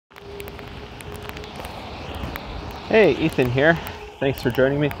Hey, Ethan here. Thanks for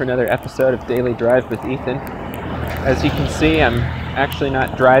joining me for another episode of Daily Drive with Ethan. As you can see, I'm actually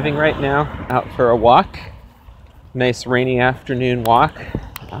not driving right now, out for a walk. Nice rainy afternoon walk.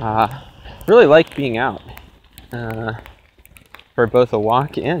 Really like being out for both a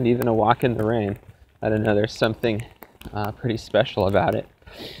walk and even a walk in the rain. I don't know, there's something pretty special about it.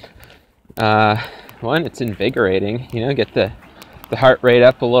 One, it's invigorating, get the heart rate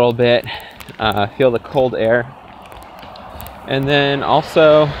up a little bit, feel the cold air. And then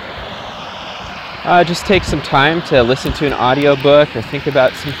also just take some time to listen to an audiobook or think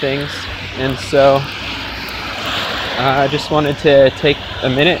about some things. And so I just wanted to take a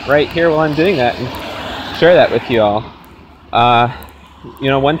minute right here while I'm doing that and share that with you all.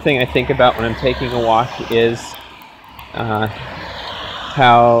 One thing I think about when I'm taking a walk is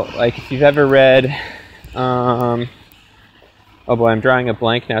how, if you've ever read, oh boy, I'm drawing a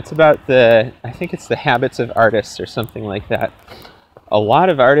blank now. It's about I think it's The Habits of Artists or something like that. A lot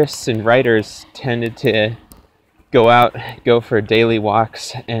of artists and writers tended to go for daily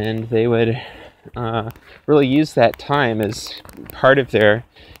walks, and they would really use that time as part of their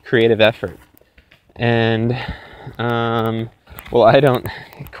creative effort. And, I don't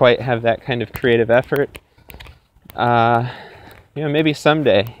quite have that kind of creative effort. Maybe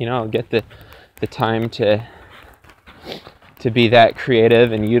someday, I'll get the time to be that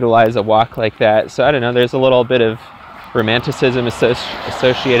creative and utilize a walk like that. So I don't know, there's a little bit of romanticism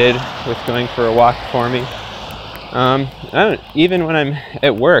associated with going for a walk for me. Even when I'm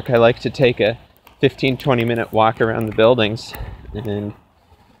at work, I like to take a 15-20 minute walk around the buildings and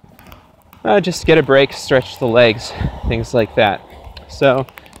just get a break, stretch the legs, things like that. So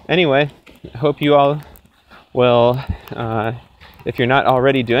anyway, I hope you all will, if you're not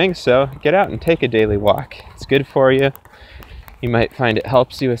already doing so, get out and take a daily walk. It's good for you. You might find it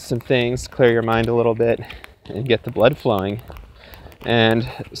helps you with some things, clear your mind a little bit, and get the blood flowing. And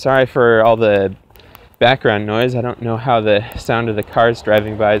sorry for all the background noise. I don't know how the sound of the cars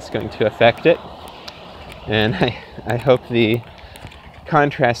driving by is going to affect it. And I hope the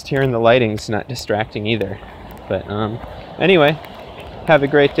contrast here in the lighting's not distracting either. But anyway, have a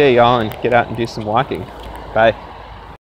great day, y'all, and get out and do some walking. Bye.